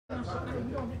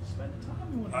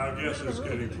I guess it's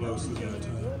getting close to that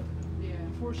time. Yeah.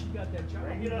 Before she got that job,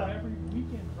 you know, every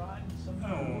weekend riding some. I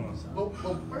don't want to. Go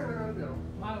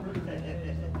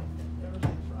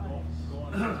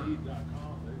on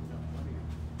Indeed.com. They've got plenty of.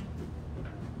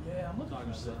 Yeah, I'm looking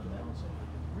for something else,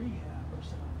 rehab or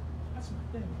something. That's my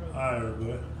thing, bro. Hi,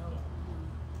 everybody.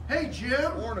 Hey, Jim.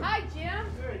 Morning. Hi, Jim.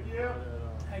 Hey, Jim.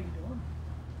 How you doing?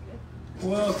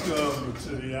 Welcome to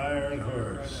the Iron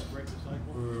Horse.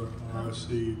 We're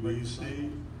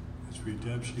RCBC. It's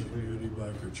Redemption Community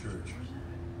Biker Church.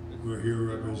 We're here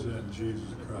representing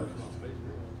Jesus Christ.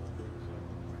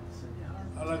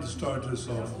 I'd like to start this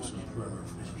off with some prayer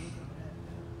first.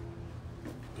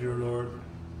 Dear Lord,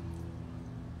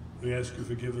 we ask you to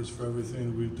forgive us for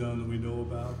everything that we've done that we know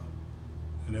about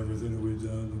and everything that we've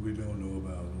done that we don't know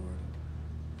about, Lord.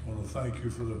 I want to thank you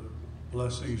for the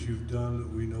blessings you've done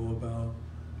that we know about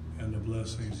and the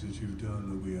blessings that you've done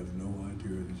that we have no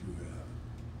idea that you have.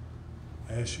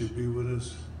 I ask you to be with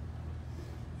us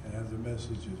and have the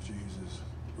message of Jesus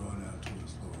brought out to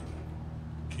us, Lord.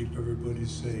 Keep everybody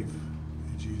safe.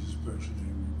 In Jesus' precious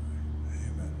name we pray.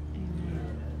 Amen.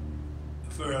 I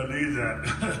figure I need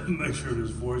that. Make sure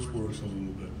this voice works a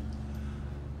little bit.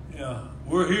 Yeah,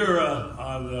 we're here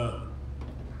on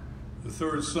the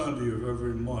third Sunday of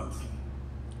every month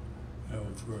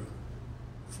for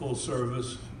full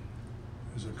service.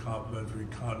 There's a complimentary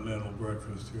continental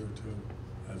breakfast here too.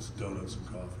 That's donuts and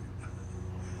coffee.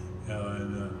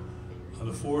 And on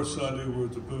the fourth Sunday, we're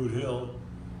at the Boot Hill.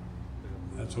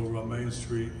 That's over on Main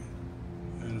Street.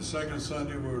 And the second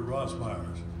Sunday, we're at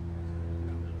Rossmeyer's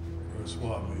for a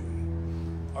swap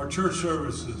meeting. Our church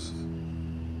services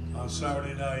on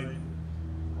Saturday night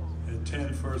at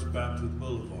 10 First Baptist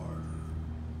Boulevard.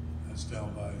 That's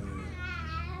down by the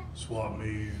swap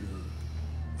meet or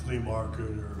flea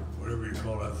market or whatever you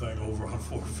call that thing over on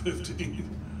 415.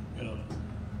 You know,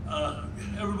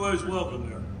 everybody's welcome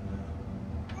there.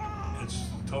 It's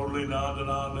totally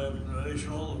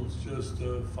non-denominational. It's just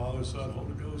Father, Son,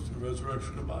 Holy Ghost, and resurrection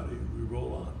of the body. We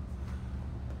roll on.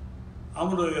 I'm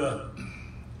going to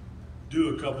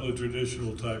do a couple of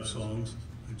traditional type songs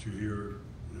that you hear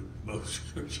in most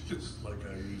churches, like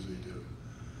I usually do.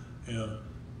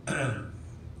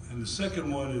 And the second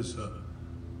one is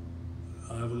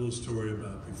I have a little story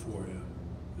about beforehand.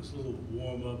 Just a little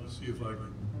warm up and see if I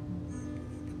can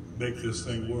make this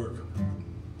thing work.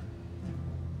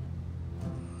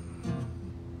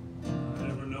 I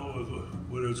never know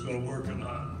whether it's going to work or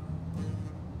not.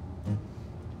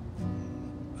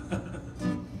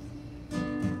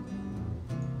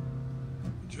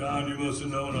 John, you must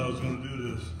have known I was going to do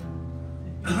this.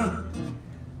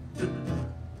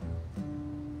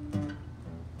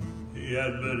 He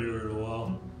hadn't been here in a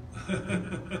while. I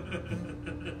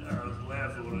was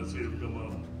laughing when I see him come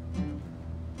up.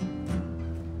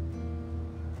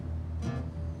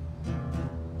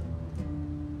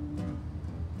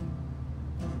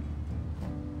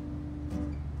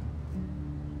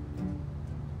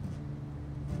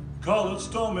 Call it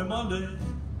Stormy Monday,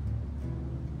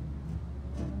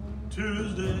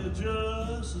 Tuesday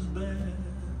just as bad.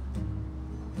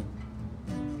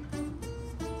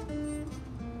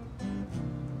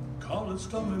 Call it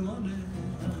Stormy Monday,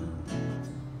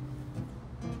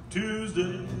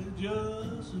 Tuesday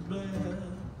just as bad.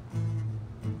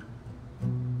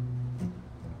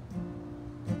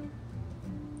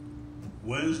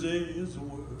 Wednesday is the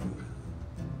word.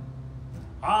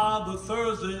 But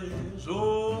Thursday is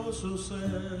oh so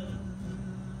sad.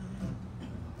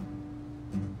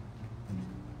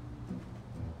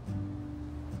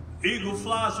 Eagle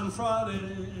flies on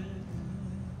Friday,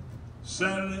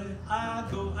 Saturday I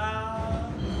go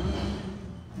out.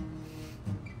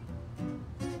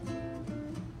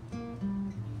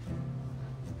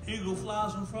 Eagle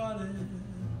flies on Friday,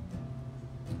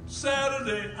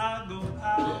 Saturday I go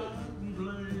out and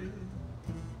play.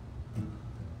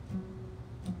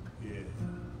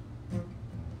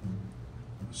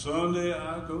 Sunday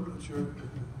I go to church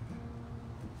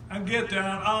and get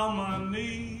down on my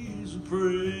knees and pray.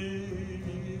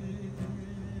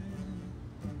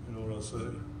 You know what I say?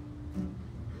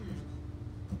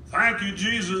 Thank you,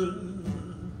 Jesus,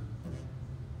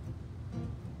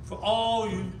 for all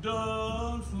you've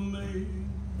done for me.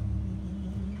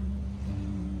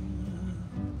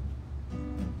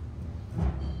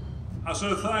 I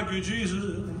said, thank you,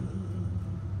 Jesus,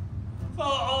 for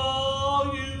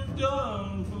all you've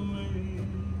done for me.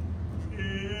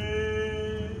 Yeah.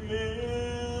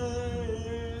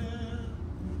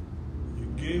 You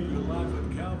gave your life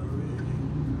at Calvary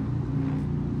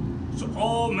so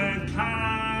all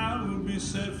mankind would be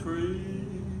set free.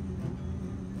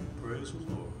 Praise the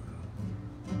Lord.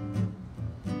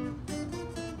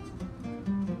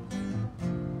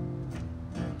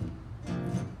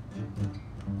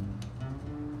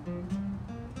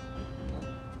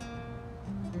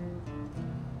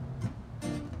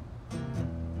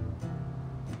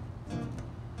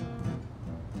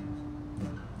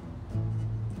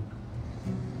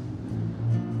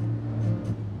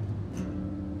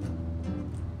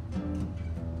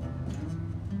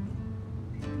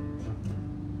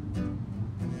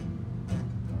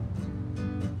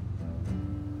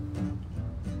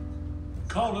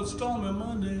 Call it stormy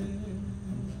Monday,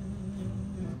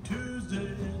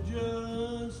 Tuesday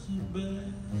just as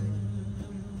bad.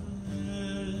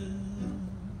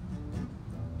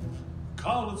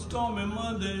 Call it stormy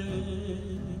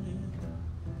Monday,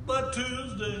 but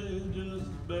Tuesday just as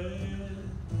bad.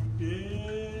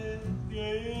 Yeah,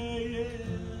 yeah, yeah.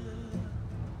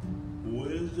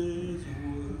 Wednesday's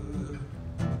work,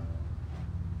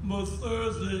 but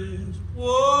Thursday's,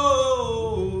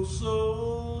 whoa,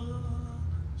 so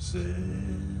sad.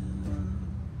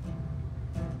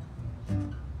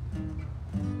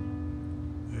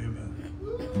 Amen.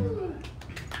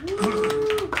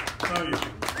 How are you?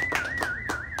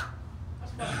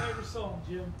 That's my favorite song,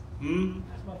 Jim.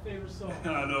 That's my favorite song.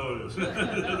 I know it is.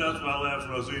 That's why I laughed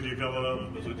when I seen you coming up.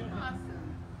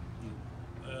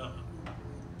 Yeah.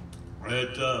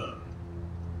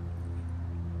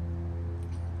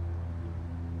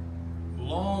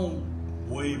 Long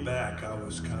way back, I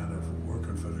was kind of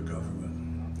working for the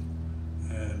government,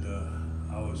 and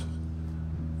I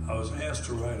was asked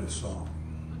to write a song,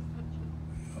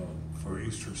 for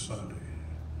Easter Sunday,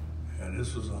 and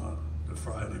this was on the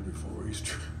Friday before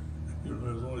Easter. It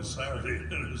was only Saturday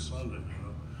and it was Sunday,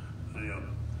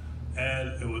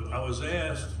 And I was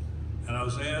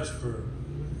asked for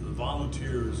the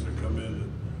volunteers to come into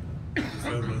the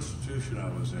federal institution I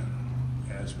was in,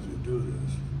 asked me to do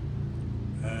this.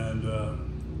 And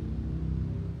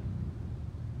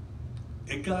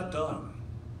it got done.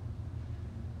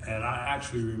 And I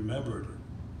actually remembered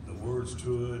the words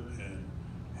to it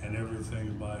and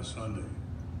everything by Sunday.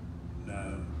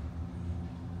 Now,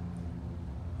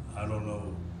 I don't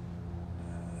know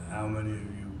how many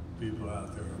of you people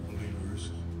out there are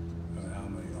believers or how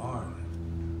many aren't,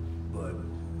 but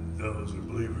those who are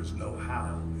believers know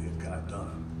how it got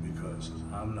done, because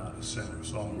I'm not a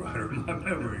singer-songwriter. My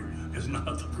memory is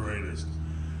not the greatest,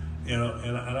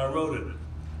 and I wrote it,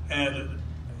 and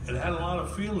it had a lot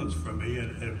of feelings for me,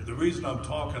 and the reason I'm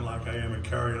talking like I am and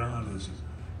carrying on is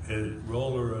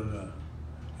Roller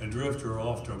and Drifter are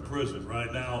off to prison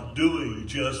right now doing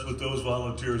just what those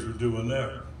volunteers were doing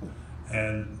there.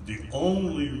 And the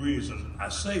only reason I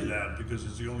say that, because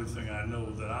it's the only thing I know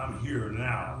that I'm here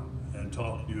now and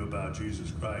talking to you about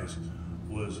Jesus Christ,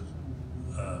 was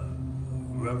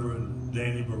Reverend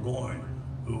Danny Burgoyne,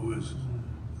 who was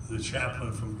the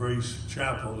chaplain from Grace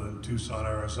Chapel in Tucson,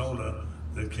 Arizona,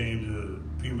 that came to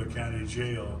Pima County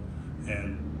Jail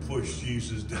and pushed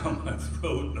Jesus down my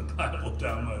throat and the Bible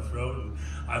down my throat, and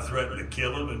I threatened to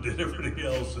kill him and did everything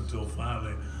else until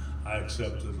finally I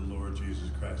accepted the Lord Jesus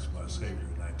Christ as my Savior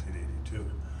in 1982.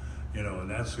 And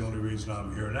that's the only reason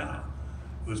I'm here now,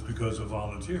 was because of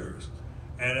volunteers.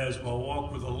 And as my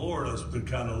walk with the Lord, it's been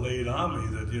kind of laid on me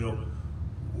that,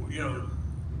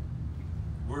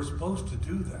 we're supposed to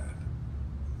do that.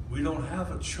 We don't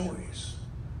have a choice.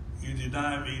 You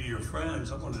deny me to your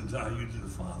friends, I'm going to deny you to the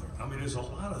Father. I mean, there's a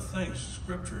lot of things,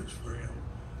 scriptures for him,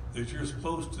 that you're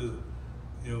supposed to,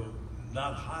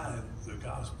 not hide the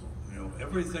gospel.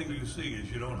 Everything you see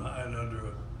is, you don't hide under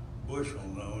a bushel,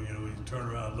 you turn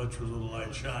around, let your little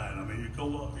light shine. I mean, you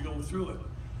go through it.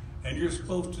 And you're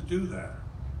supposed to do that.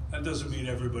 That doesn't mean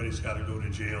everybody's got to go to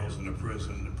jails and to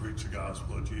prison to preach the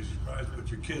gospel of Jesus Christ, but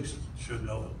your kids should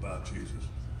know about Jesus.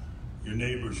 Your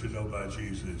neighbors should know about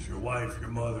Jesus. Your wife, your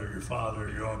mother, your father,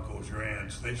 your uncles, your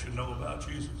aunts, they should know about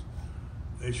Jesus.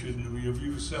 They should. If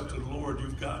you've accepted the Lord,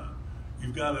 you've got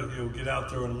to get out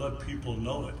there and let people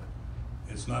know it.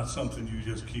 It's not something you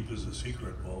just keep as a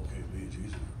secret. Well, okay, me and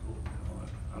Jesus are cool.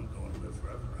 I'm going to live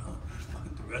forever.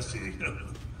 The rest of you,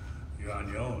 you're on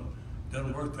your own. It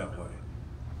doesn't work that way.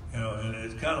 And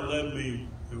it kind of led me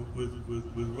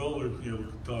with Roller,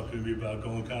 talking to me about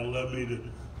going, kind of led me to.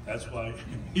 That's why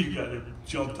you got it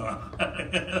jumped on.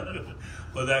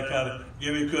 But that kind of,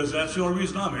 because that's the only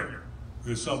reason I'm here.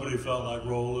 Because somebody felt like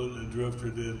Roland and Drifter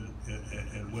did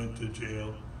and went to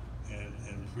jail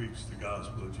and preached the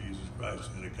gospel of Jesus Christ,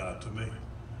 and it got to me.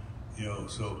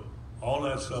 So all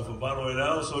that stuff. And by the way, that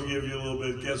also give you a little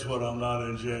bit, guess what, I'm not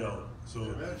in jail.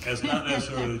 So it's not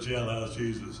necessarily the jailhouse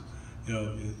Jesus.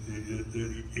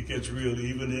 It gets real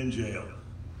even in jail.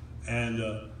 And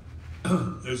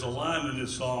there's a line in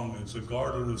this song, it's a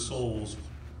garden of souls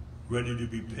ready to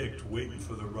be picked, waiting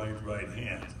for the right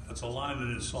hand. That's a line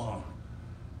in this song.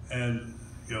 And,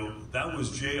 that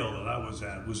was jail that I was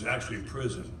at, was actually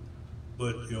prison.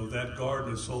 But, that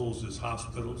garden of souls is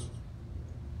hospitals,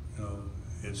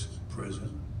 it's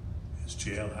prison, it's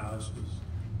jailhouses,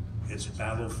 it's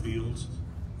battlefields.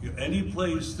 Any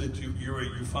place that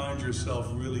you find yourself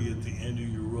really at the end of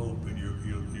your rope and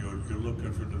you're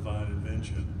looking for divine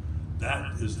intervention,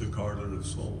 that is the garden of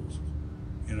souls.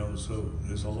 You know, so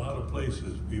there's a lot of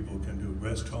places people can do,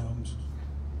 rest homes,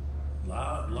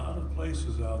 lot of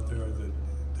places out there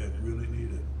that really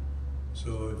need it.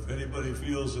 So if anybody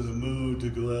feels in the mood to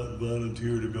go out and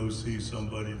volunteer to go see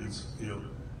somebody that's, you know,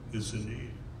 is in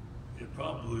need, it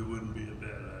probably wouldn't be a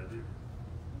bad idea.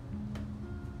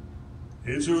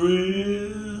 It's a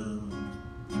real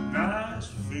nice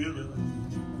feeling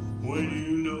when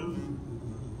you know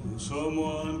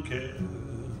someone cares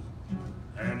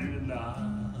and you're not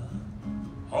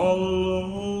all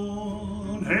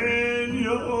alone in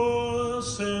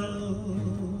yourself.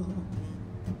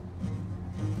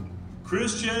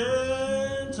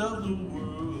 Christians of the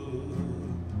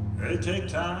world, they take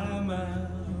time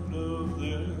out of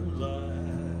their life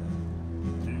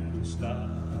to stop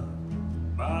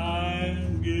by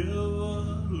and give a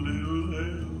little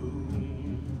help.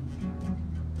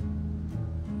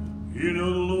 You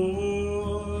know, the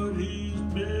Lord, He's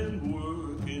been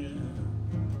working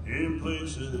in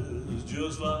places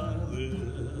just like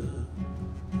this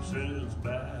since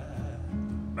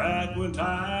back when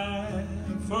time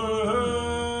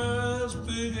first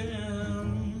began.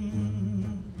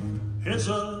 It's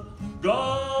a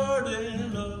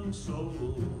garden of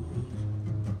souls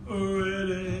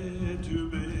ready to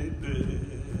be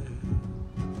big,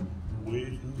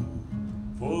 waiting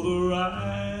for the right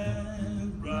hand.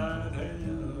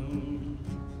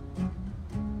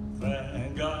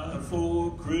 Thank God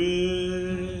for Christians,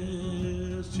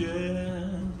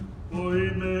 for He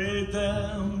made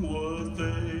them what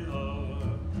they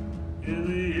are, in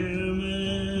the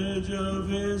image of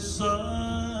His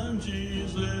Son,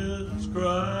 Jesus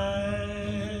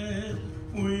Christ.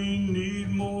 We need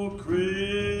more Christians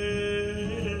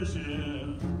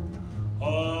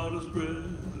how to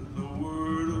spread the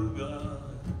word of God,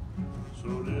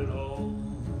 so that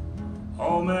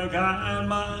all mankind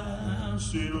might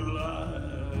see the light.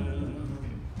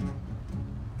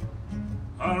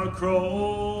 On a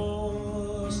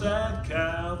cross at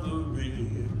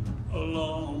Calvary, a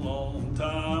long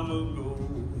time ago,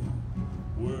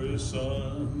 where His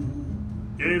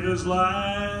Son gave His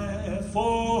life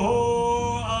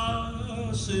for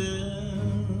our sin.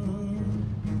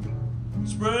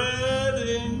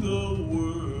 Spreading the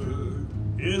word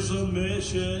is a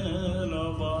mission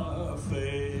of our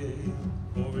faith,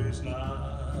 for He's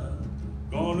not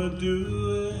gonna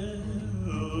do it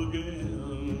again.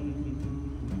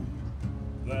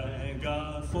 Thank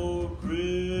God for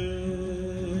Christians,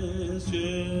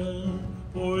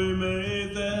 for He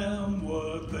made them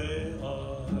what they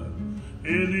are,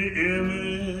 in the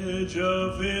image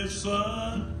of His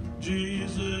Son,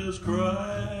 Jesus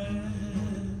Christ.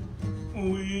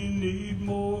 We need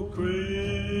more Christians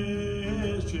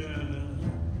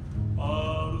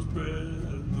how to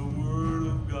spread the word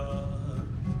of God,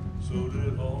 so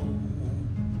that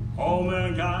all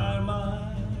mankind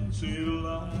might see the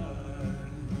light.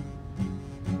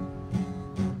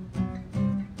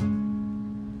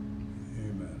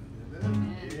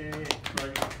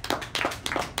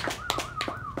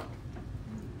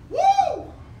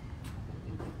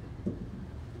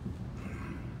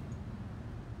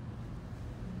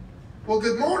 Well,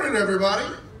 good morning, everybody.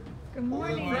 Good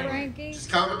morning, Frankie. Just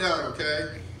calm it down,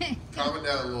 okay? Calm it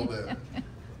down a little bit.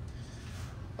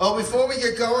 Oh, before we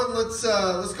get going, let's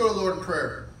go to the Lord in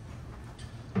prayer.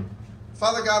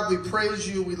 Father God, we praise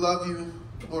You. We love You.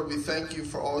 Lord, we thank You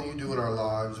for all You do in our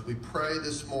lives. We pray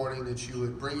this morning that You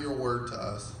would bring Your word to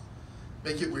us.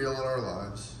 Make it real in our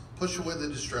lives. Push away the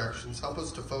distractions. Help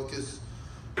us to focus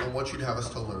on what You'd have us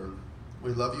to learn.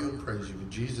 We love You and praise You. In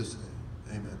Jesus'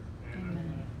 name, amen.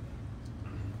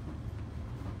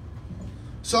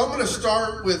 So I'm going to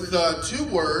start with two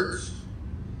words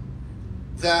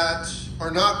that are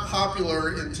not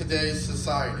popular in today's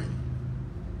society.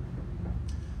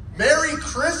 Merry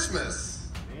Christmas.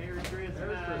 Merry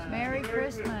Christmas. Merry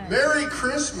Christmas. Merry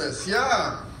Christmas,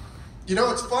 yeah. You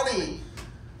know, it's funny.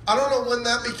 I don't know when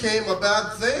that became a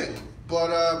bad thing,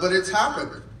 but it's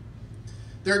happened.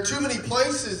 There are too many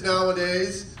places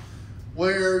nowadays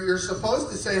where you're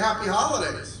supposed to say Happy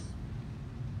Holidays.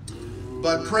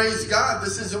 But praise God,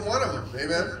 this isn't one of them.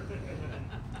 Amen?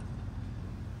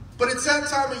 But it's that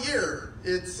time of year.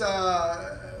 It's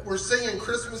we're singing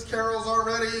Christmas carols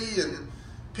already, and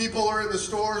people are in the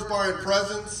stores buying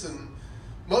presents, and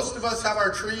most of us have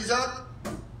our trees up.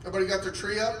 Everybody got their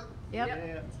tree up?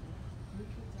 Yep.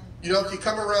 You know, if you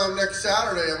come around next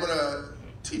Saturday, I'm going to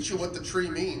teach you what the tree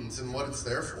means and what it's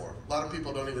there for. A lot of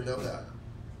people don't even know that.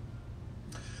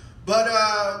 But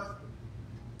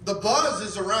the buzz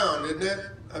is around, isn't it?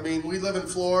 I mean, we live in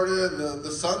Florida and the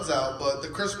sun's out, but the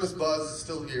Christmas buzz is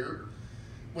still here.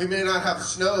 We may not have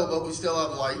snow, but we still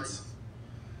have lights.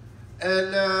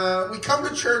 And we come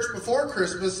to church before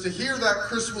Christmas to hear that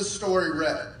Christmas story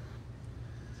read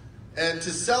and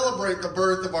to celebrate the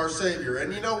birth of our Savior.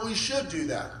 And you know, we should do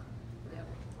that.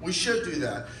 We should do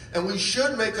that. And we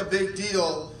should make a big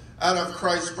deal out of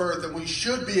Christ's birth, and we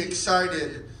should be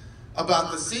excited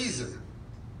about the season.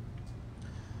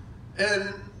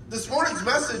 And this morning's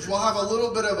message will have a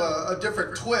little bit of a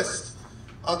different twist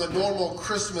on the normal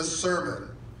Christmas sermon.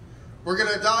 We're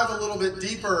going to dive a little bit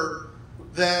deeper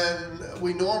than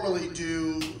we normally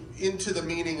do into the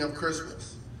meaning of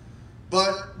Christmas.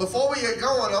 But before we get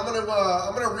going, I'm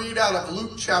going to read out of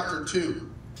Luke chapter 2,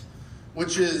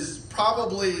 which is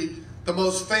probably the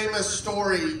most famous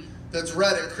story that's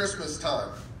read at Christmas time.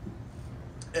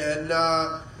 And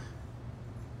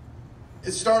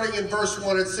it's starting in verse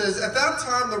 1. It says, "At that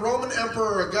time, the Roman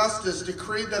Emperor Augustus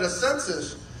decreed that a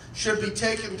census should be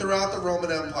taken throughout the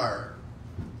Roman Empire.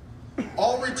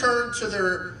 All returned to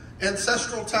their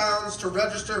ancestral towns to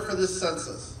register for this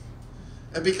census.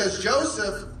 And because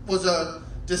Joseph was a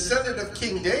descendant of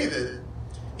King David,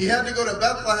 he had to go to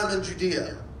Bethlehem in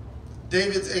Judea,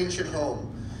 David's ancient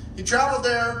home. He traveled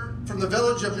there from the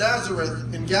village of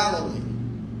Nazareth in Galilee.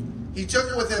 He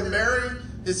took with him Mary,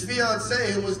 his fiancée,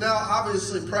 who was now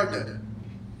obviously pregnant.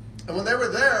 And when they were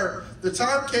there, the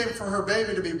time came for her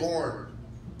baby to be born.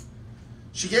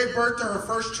 She gave birth to her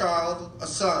first child, a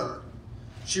son.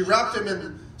 She wrapped him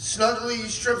in snugly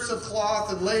strips of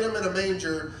cloth and laid him in a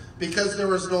manger because there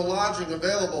was no lodging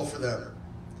available for them.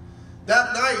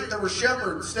 That night there were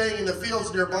shepherds staying in the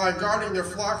fields nearby, guarding their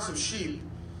flocks of sheep.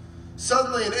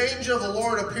 Suddenly an angel of the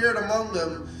Lord appeared among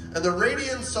them, and the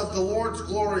radiance of the Lord's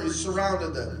glory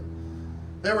surrounded them.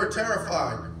 They were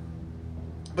terrified.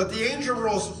 But the angel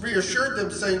reassured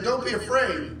them, saying, 'Don't be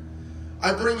afraid.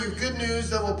 I bring you good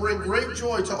news that will bring great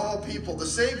joy to all people. The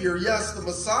Savior, yes, the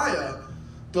Messiah,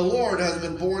 the Lord, has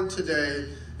been born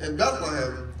today in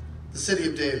Bethlehem, the city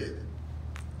of David.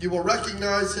 You will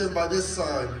recognize him by this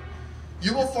sign.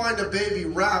 You will find a baby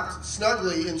wrapped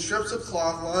snugly in strips of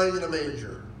cloth lying in a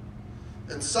manger.'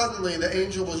 And suddenly the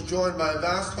angel was joined by a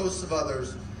vast host of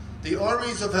others, the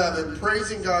armies of heaven,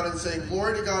 praising God and saying,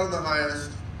 'Glory to God in the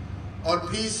highest, on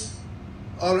peace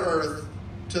on earth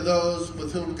to those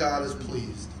with whom God is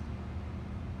pleased.'"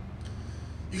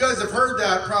 You guys have heard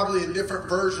that probably in different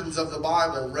versions of the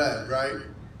Bible read, right?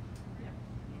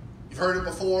 You've heard it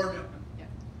before?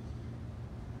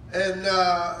 And,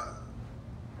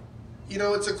 you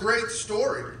know, it's a great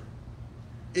story.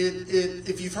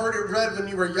 If you've heard it read when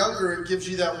you were younger, it gives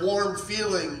you that warm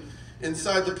feeling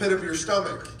inside the pit of your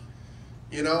stomach.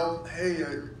 You know, hey,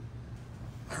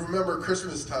 I remember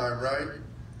Christmas time, right?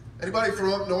 Anybody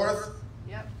from up north?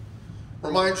 Yep.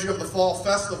 Reminds you of the fall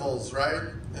festivals, right?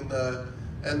 And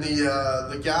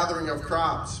the gathering of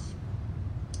crops.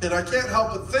 And I can't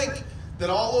help but think that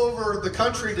all over the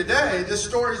country today, this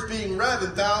story is being read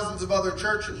in thousands of other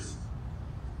churches.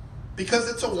 Because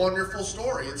it's a wonderful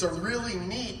story. It's a really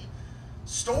neat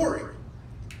story.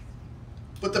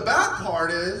 But the bad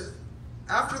part is,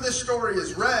 after this story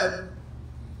is read,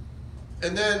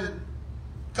 and then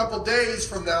a couple days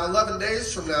from now, 11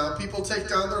 days from now, people take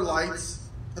down their lights,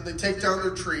 and they take down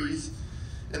their trees,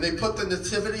 and they put the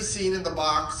nativity scene in the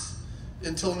box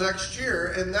until next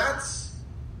year, and that's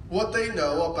what they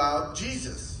know about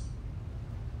Jesus.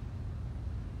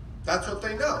 That's what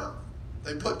they know.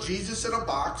 They put Jesus in a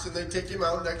box and they take him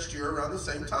out next year around the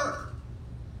same time.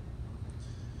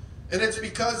 And it's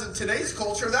because in today's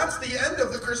culture, that's the end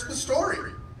of the Christmas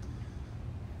story.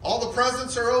 All the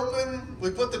presents are open. We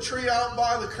put the tree out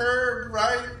by the curb,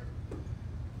 right?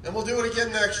 And we'll do it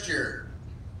again next year.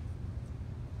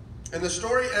 And the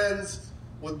story ends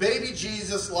with baby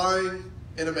Jesus lying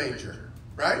in a manger,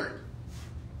 right?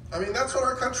 I mean, that's what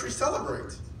our country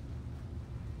celebrates.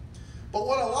 But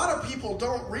what a lot of people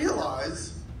don't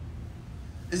realize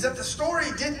is that the story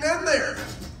didn't end there.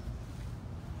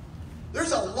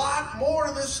 There's a lot more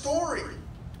to this story.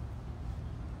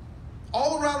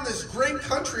 All around this great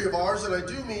country of ours, and I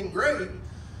do mean great,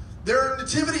 there are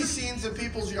nativity scenes in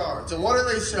people's yards. And what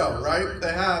do they show, right?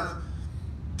 They have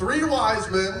 3 wise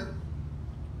men,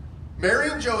 Mary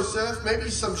and Joseph, maybe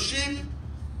some sheep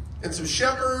and some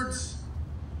shepherds,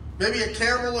 maybe a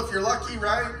camel if you're lucky,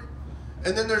 right?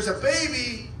 And then there's a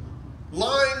baby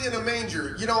lying in a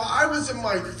manger. You know, I was in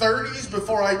my 30s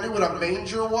before I knew what a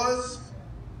manger was.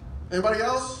 Anybody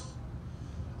else?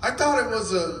 I thought it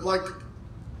was like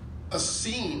a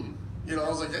scene. You know, I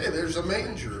was like, hey, there's a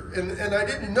manger. And I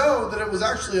didn't know that it was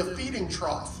actually a feeding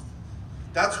trough.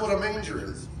 That's what a manger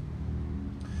is.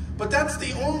 But that's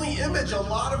the only image a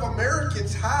lot of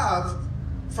Americans have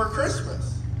for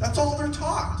Christmas. That's all they're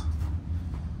taught.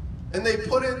 And they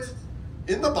put it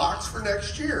in the box for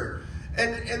next year.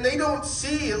 And they don't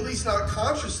see, at least not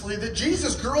consciously, that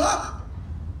Jesus grew up.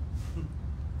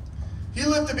 He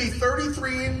lived to be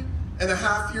 33 and a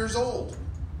half years old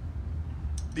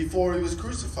before he was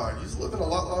crucified. He's living a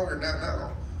lot longer than that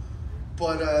now.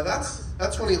 But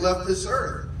that's when he left this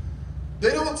earth.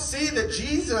 They don't see that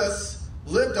Jesus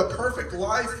lived a perfect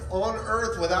life on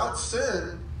earth without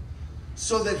sin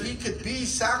so that he could be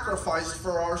sacrificed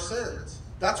for our sins.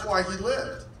 That's why he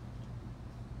lived.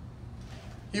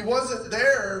 He wasn't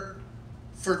there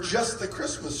for just the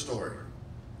Christmas story.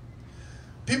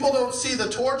 People don't see the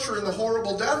torture and the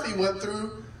horrible death he went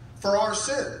through for our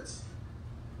sins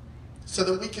so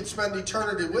that we could spend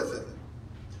eternity with him.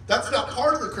 That's not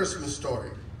part of the Christmas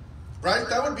story, right?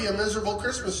 That would be a miserable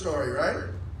Christmas story, right?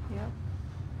 Yep.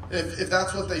 If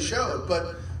that's what they showed.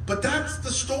 But that's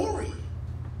the story.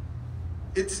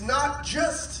 It's not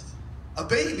just a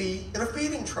baby in a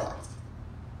feeding trough.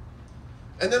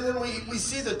 And then when we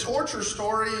see the torture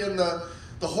story and the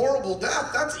horrible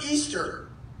death, that's Easter,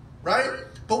 right?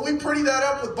 But we pretty that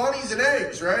up with bunnies and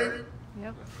eggs, right?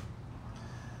 Yep.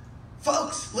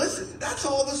 Folks, listen, that's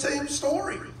all the same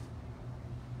story.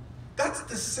 That's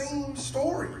the same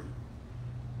story.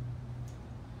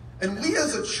 And we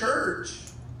as a church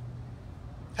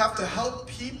have to help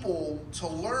people to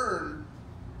learn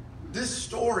this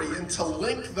story and to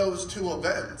link those two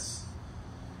events.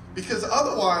 Because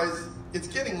otherwise, it's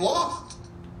getting lost.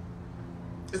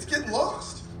 It's getting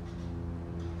lost.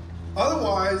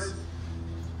 Otherwise,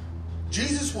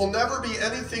 Jesus will never be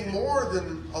anything more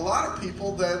than a lot of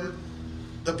people than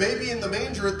the baby in the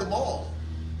manger at the mall.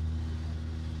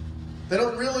 They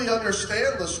don't really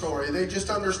understand the story. They just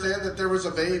understand that there was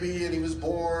a baby and he was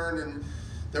born and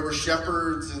there were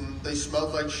shepherds and they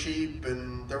smelled like sheep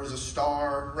and there was a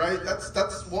star, right?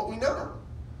 That's what we know.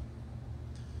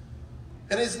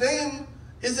 And his name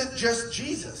isn't just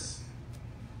Jesus.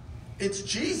 It's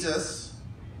Jesus,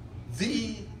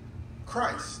 the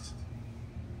Christ.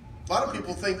 A lot of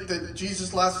people think that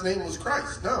Jesus' last name was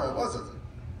Christ. No, it wasn't.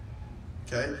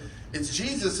 Okay? It's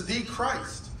Jesus, the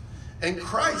Christ. And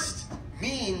Christ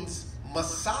means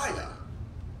Messiah.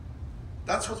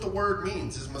 That's what the word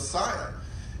means, is Messiah.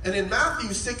 And in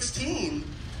Matthew 16,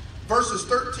 verses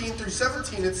 13 through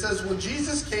 17, it says, when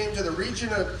Jesus came to the region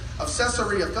of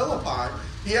Caesarea Philippi,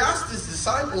 he asked his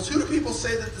disciples, who do people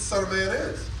say that the Son of Man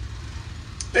is?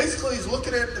 Basically, he's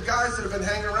looking at the guys that have been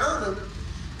hanging around him,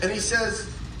 and he says,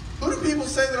 who do people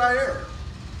say that I am?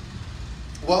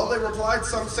 Well, they replied,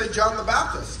 some say John the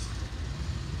Baptist.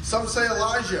 Some say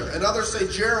Elijah, and others say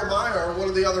Jeremiah or one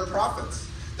of the other prophets.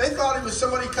 They thought he was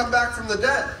somebody come back from the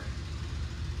dead.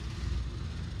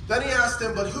 Then he asked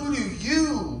them, but who do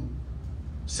you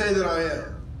say that I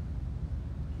am?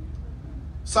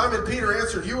 Simon Peter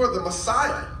answered, you are the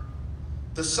Messiah,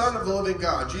 the Son of the living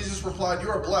God. Jesus replied, you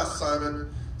are blessed,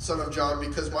 Simon, son of John,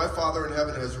 because my Father in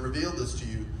heaven has revealed this to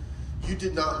you. You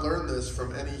did not learn this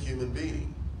from any human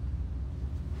being.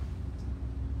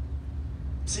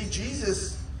 See,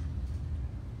 Jesus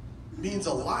means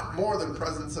a lot more than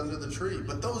presents under the tree,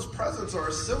 but those presents are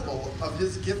a symbol of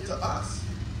his gift to us.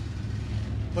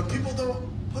 But people don't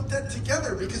put that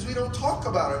together because we don't talk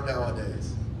about it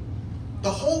nowadays. The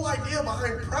whole idea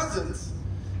behind presents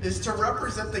is to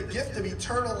represent the gift of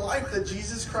eternal life that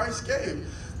Jesus Christ gave.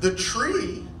 The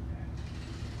tree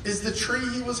is the tree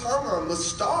he was hung on. The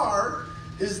star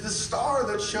is the star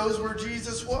that shows where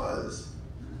Jesus was.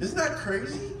 Isn't that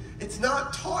crazy? It's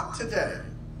not taught today.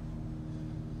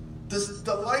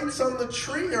 The lights on the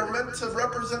tree are meant to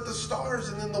represent the stars,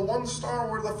 and then the one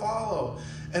star were to follow.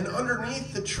 And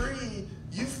underneath the tree,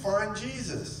 you find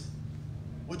Jesus,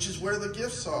 which is where the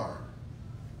gifts are.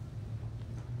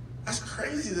 That's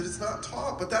crazy that it's not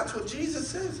taught, but that's what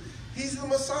Jesus is. He's the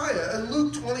Messiah. In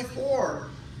Luke 24,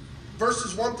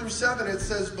 verses 1 through 7, it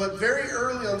says, but very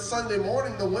early on Sunday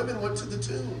morning, the women went to the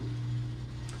tomb.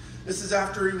 This is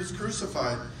after he was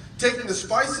crucified, taking the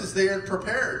spices they had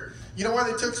prepared. You know why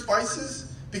they took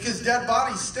spices? Because dead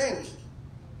bodies stink.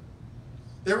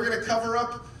 They were going to cover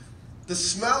up the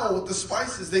smell with the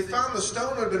spices. They found the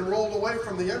stone had been rolled away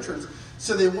from the entrance.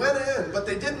 So they went in, but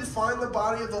they didn't find the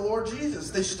body of the Lord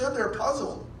Jesus. They stood there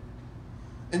puzzled.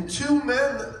 And two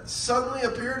men suddenly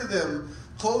appeared to them,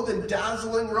 clothed in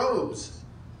dazzling robes.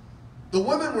 The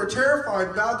women were terrified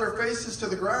and bowed their faces to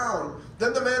the ground.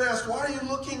 Then the man asked, why are you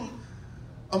looking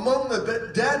among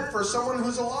the dead for someone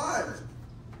who's alive?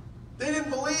 They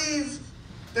didn't believe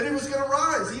that he was going to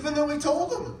rise, even though he told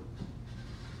them.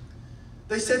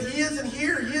 They said, he isn't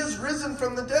here. He is risen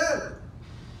from the dead.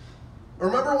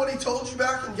 Remember what he told you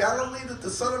back in Galilee, that the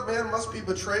Son of Man must be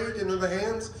betrayed into the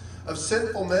hands of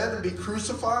sinful men and be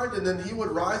crucified, and then he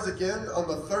would rise again on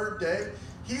the third day.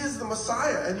 He is the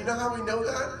Messiah. And you know how we know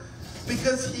that?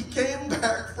 Because he came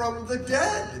back from the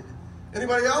dead.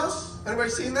 Anybody else? Anybody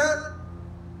seen that?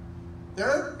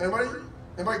 Yeah? Anybody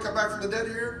come back from the dead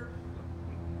here?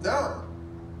 No.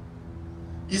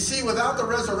 You see, without the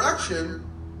resurrection,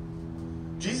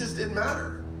 Jesus didn't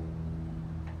matter.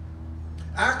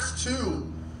 Acts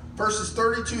 2, verses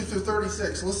 32 through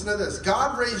 36. Listen to this.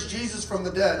 God raised Jesus from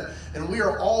the dead, and we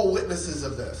are all witnesses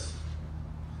of this.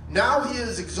 Now he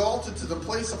is exalted to the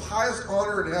place of highest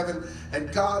honor in heaven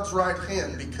at God's right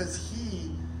hand, because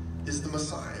he is the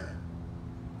Messiah.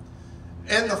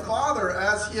 And the Father,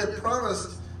 as he had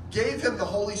promised, gave him the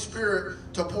Holy Spirit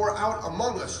to pour out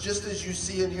among us, just as you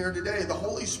see in here today. The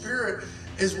Holy Spirit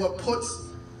is what puts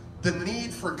the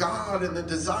need for God and the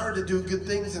desire to do good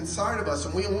things inside of us.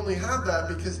 And we only have that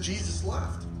because Jesus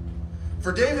left.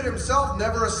 For David himself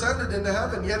never ascended into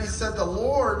heaven, yet he said, the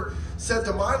Lord said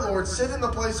to my Lord, sit in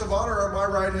the place of honor on my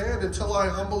right hand until I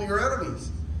humble your enemies,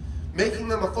 making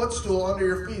them a footstool under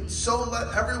your feet. So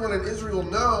let everyone in Israel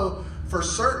know for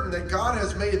certain that God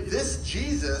has made this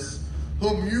Jesus,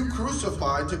 whom you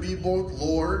crucified, to be both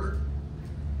Lord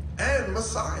and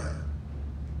Messiah.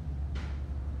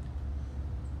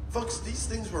 Folks, these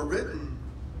things were written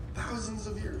thousands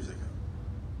of years ago.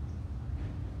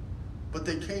 But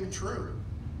they came true.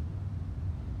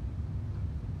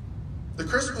 The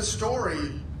Christmas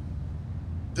story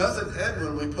doesn't end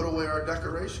when we put away our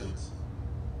decorations.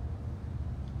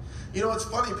 You know, it's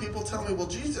funny. People tell me, well,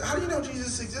 Jesus, how do you know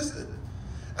Jesus existed?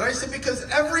 And I say, because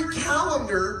every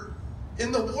calendar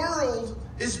in the world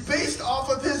is based off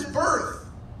of his birth.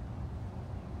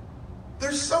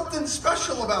 There's something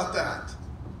special about that.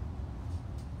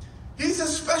 He's a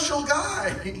special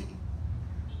guy.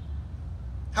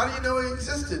 How do you know he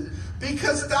existed?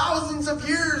 Because thousands of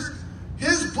years,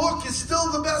 his book is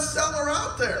still the bestseller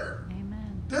out there.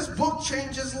 Amen. This book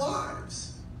changes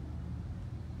lives.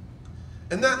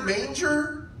 And that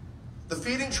manger, the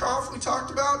feeding trough we talked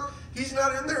about, he's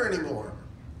not in there anymore.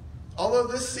 Although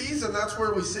this season, that's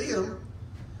where we see him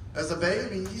as a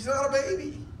baby. He's not a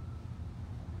baby.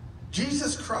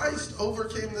 Jesus Christ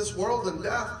overcame this world and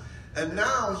death, and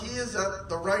now he is at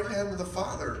the right hand of the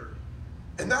Father.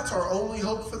 And that's our only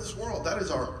hope for this world. That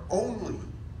is our only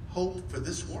hope for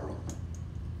this world.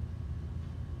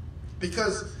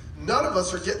 Because none of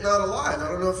us are getting out alive. I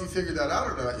don't know if you figured that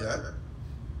out or not yet.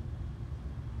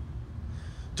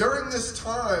 During this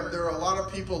time, there are a lot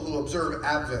of people who observe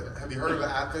Advent. Have you heard of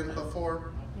Advent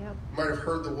before? Yep. You might have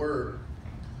heard the word.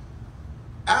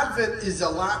 Advent is a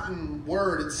Latin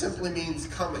word. It simply means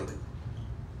coming.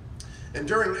 And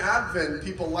during Advent,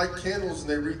 people light candles and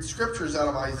they read scriptures out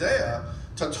of Isaiah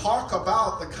to talk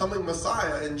about the coming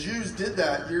Messiah. And Jews did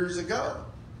that years ago.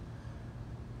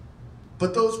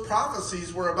 But those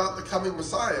prophecies were about the coming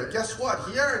Messiah. Guess what?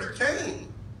 He already came.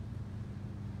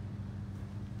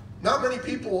 Not many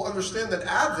people understand that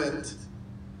Advent,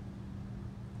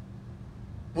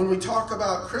 when we talk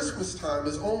about Christmas time,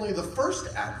 is only the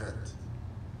first Advent.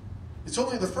 It's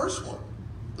only the first one.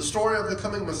 The story of the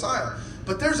coming Messiah.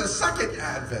 But there's a second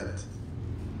Advent.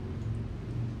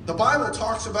 The Bible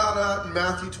talks about it in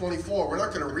Matthew 24. We're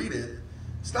not going to read it.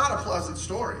 It's not a pleasant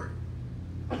story.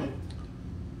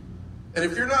 And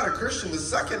if you're not a Christian, the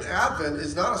second Advent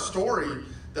is not a story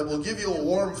that will give you a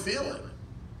warm feeling.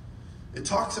 It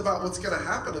talks about what's going to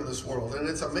happen in this world. And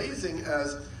it's amazing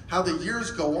as how the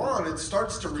years go on, it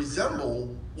starts to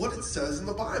resemble what it says in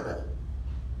the Bible.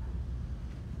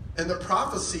 And the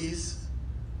prophecies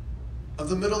of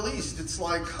the Middle East, it's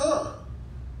like,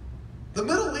 the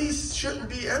Middle East shouldn't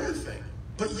be anything.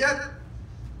 But yet,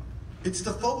 it's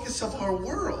the focus of our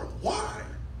world. Why?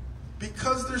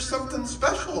 Because there's something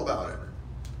special about it.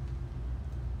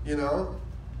 You know?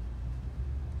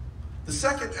 The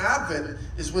second Advent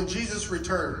is when Jesus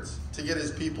returns to get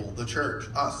his people, the church,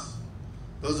 us.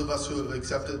 Those of us who have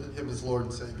accepted him as Lord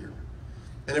and Savior.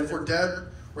 And if we're dead,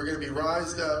 we're going to be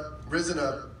risen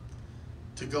up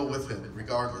to go with him,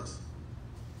 regardless.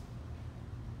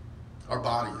 Our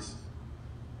bodies.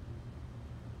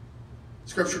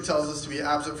 Scripture tells us to be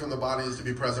absent from the body is to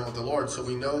be present with the Lord. So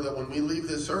we know that when we leave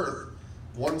this earth,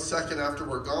 1 second after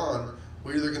we're gone,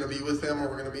 we're either going to be with him or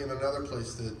we're going to be in another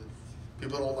place that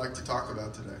people don't like to talk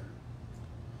about today.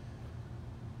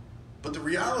 But the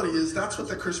reality is that's what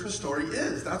the Christmas story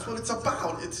is. That's what it's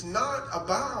about. It's not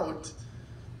about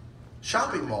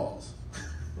shopping malls.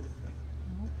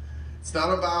 It's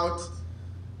not about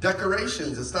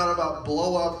decorations. It's not about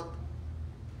blow-up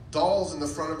dolls in the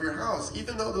front of your house.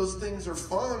 Even though those things are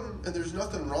fun and there's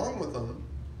nothing wrong with them,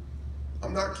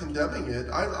 I'm not condemning it.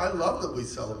 I love that we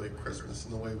celebrate Christmas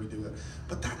in the way we do it.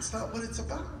 But that's not what it's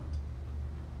about.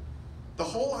 The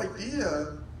whole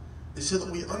idea is so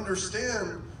that we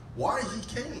understand why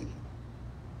he came.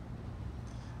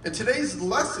 And today's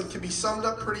lesson can be summed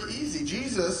up pretty easy.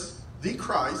 Jesus, the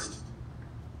Christ,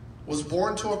 was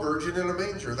born to a virgin in a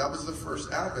manger. That was the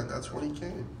first advent. That's when he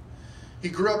came. He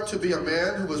grew up to be a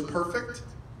man who was perfect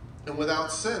and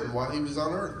without sin while he was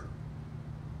on earth.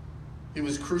 He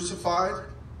was crucified,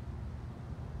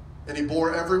 and he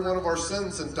bore every one of our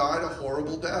sins and died a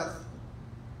horrible death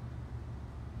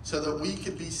so that we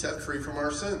could be set free from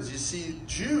our sins. You see,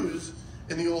 Jews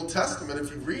in the Old Testament, if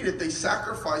you read it, they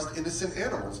sacrificed innocent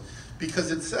animals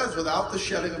because it says, without the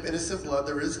shedding of innocent blood,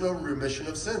 there is no remission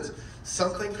of sins.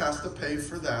 Something has to pay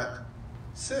for that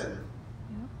sin.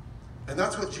 And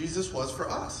that's what Jesus was for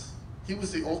us. He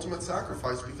was the ultimate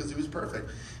sacrifice because he was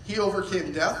perfect. He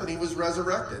overcame death and he was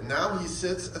resurrected. Now he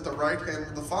sits at the right hand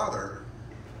of the Father.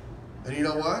 And you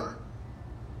know what?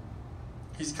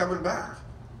 He's coming back.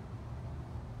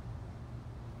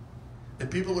 And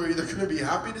people are either going to be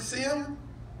happy to see him,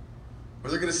 or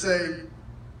they're going to say,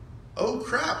 oh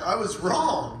crap, I was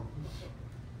wrong.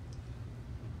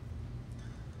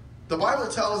 The Bible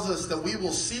tells us that we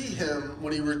will see him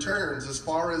when he returns as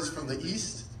far as from the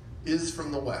east is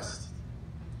from the west.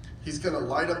 He's going to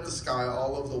light up the sky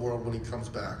all over the world when he comes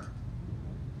back.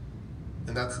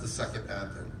 And that's the second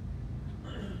advent.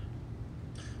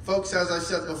 Folks, as I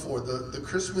said before, the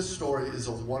Christmas story is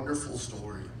a wonderful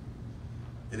story.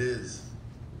 It is.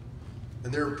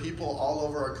 And there are people all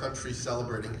over our country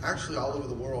celebrating, actually all over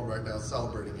the world right now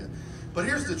celebrating it. But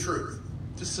here's the truth,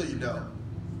 just so you know.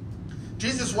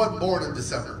 Jesus wasn't born in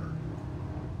December.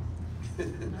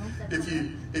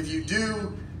 If you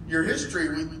do your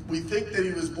history, we think that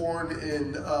he was born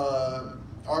in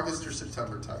August or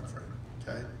September timeframe,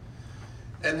 okay?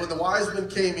 And when the wise men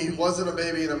came, he wasn't a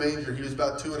baby in a manger. He was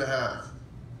about 2.5.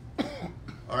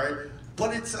 All right?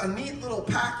 But it's a neat little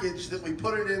package that we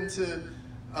put it into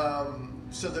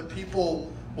so that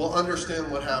people will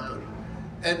understand what happened.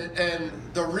 And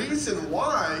the reason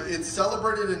why it's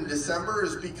celebrated in December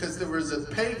is because there was a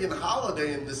pagan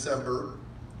holiday in December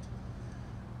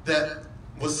that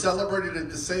was celebrated at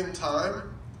the same time,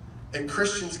 and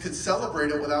Christians could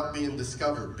celebrate it without being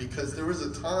discovered, because there was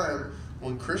a time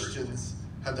when Christians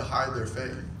had to hide their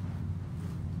faith.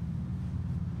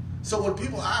 So when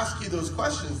people ask you those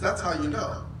questions, that's how you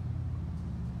know.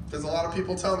 Because a lot of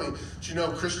people tell me, do you know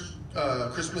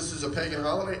Christmas is a pagan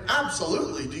holiday?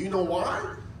 Absolutely. Do you know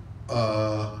why?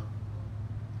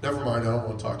 Never mind, I don't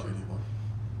want to talk to you anymore.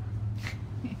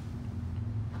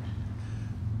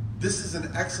 This is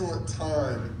an excellent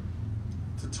time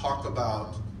to talk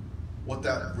about what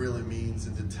that really means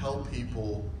and to tell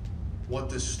people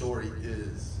what this story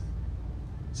is,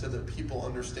 so that people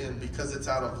understand, because it's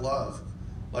out of love.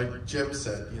 Like Jim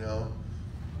said, you know,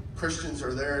 Christians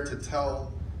are there to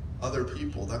tell other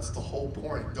people. That's the whole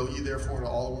point. Go ye therefore into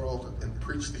all the world and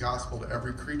preach the gospel to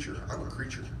every creature. I'm a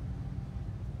creature.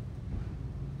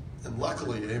 And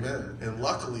luckily, amen, and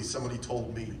luckily somebody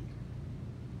told me.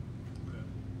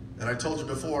 And I told you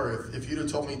before, if you'd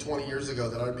have told me 20 years ago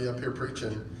that I'd be up here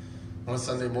preaching on a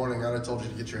Sunday morning, I'd have told you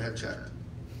to get your head checked.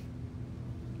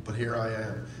 But here I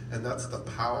am. And that's the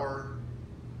power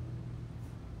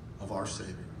of our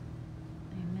Savior.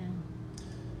 Amen.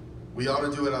 We ought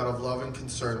to do it out of love and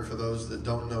concern for those that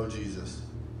don't know Jesus.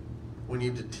 We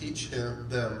need to teach them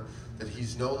that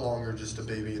he's no longer just a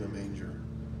baby in a manger.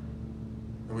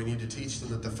 And we need to teach them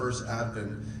that the first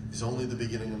advent is only the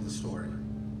beginning of the story.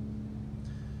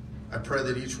 I pray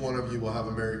that each one of you will have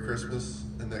a Merry Christmas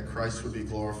and that Christ would be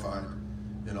glorified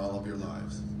in all of your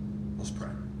lives. Let's pray.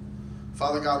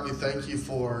 Father God, we thank you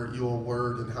for your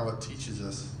word and how it teaches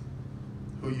us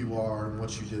who you are and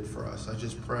what you did for us. I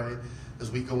just pray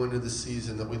as we go into this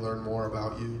season that we learn more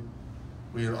about you.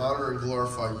 We honor and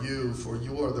glorify you, for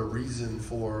you are the reason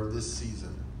for this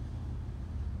season.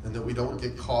 And that we don't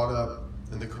get caught up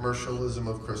in the commercialism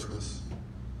of Christmas,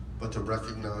 but to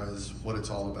recognize what it's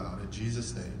all about. In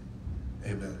Jesus' name,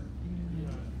 amen.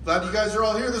 Glad you guys are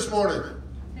all here this morning.